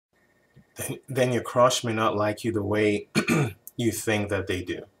then your crush may not like you the way you think that they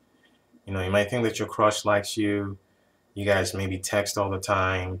do. You know, you might think that your crush likes you. You guys maybe text all the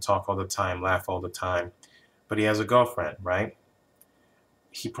time, talk all the time, laugh all the time, but he has a girlfriend, right?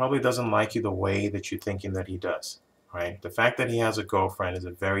 He probably doesn't like you the way that you're thinking that he does, right? The fact that he has a girlfriend is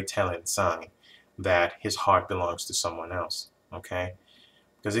a very telling sign that his heart belongs to someone else, okay?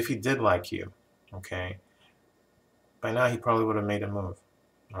 Because if he did like you, okay, by now he probably would have made a move,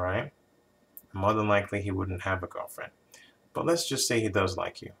 all right? More than likely he wouldn't have a girlfriend. But let's just say he does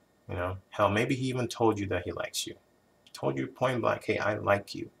like you, you know? Hell, maybe he even told you that he likes you. Told you point blank, hey, I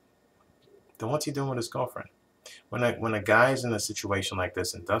like you. Then what's he doing with his girlfriend? When a guy's in a situation like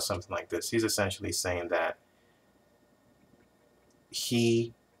this and does something like this, he's essentially saying that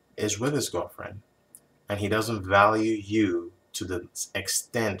he is with his girlfriend and he doesn't value you to the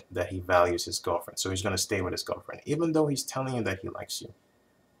extent that he values his girlfriend. So he's going to stay with his girlfriend, even though he's telling you that he likes you.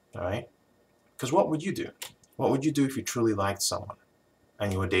 All right? Because what would you do? What would you do if you truly liked someone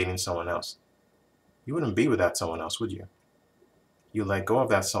and you were dating someone else? You wouldn't be with that someone else, would you? You let go of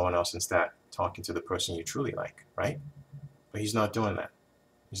that someone else and start talking to the person you truly like, right? But he's not doing that.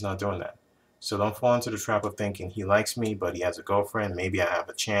 He's not doing that. So don't fall into the trap of thinking he likes me, but he has a girlfriend. Maybe I have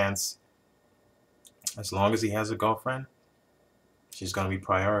a chance. As long as he has a girlfriend, she's going to be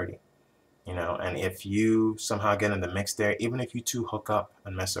priority, you know. And if you somehow get in the mix there, even if you two hook up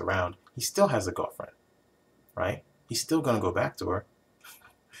and mess around, he still has a girlfriend, right? He's still going to go back to her,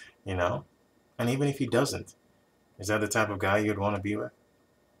 you know. And even if he doesn't, is that the type of guy you'd want to be with?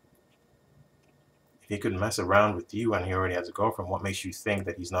 If he could mess around with you and he already has a girlfriend, what makes you think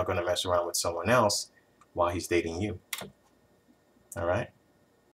that he's not going to mess around with someone else while he's dating you? All right?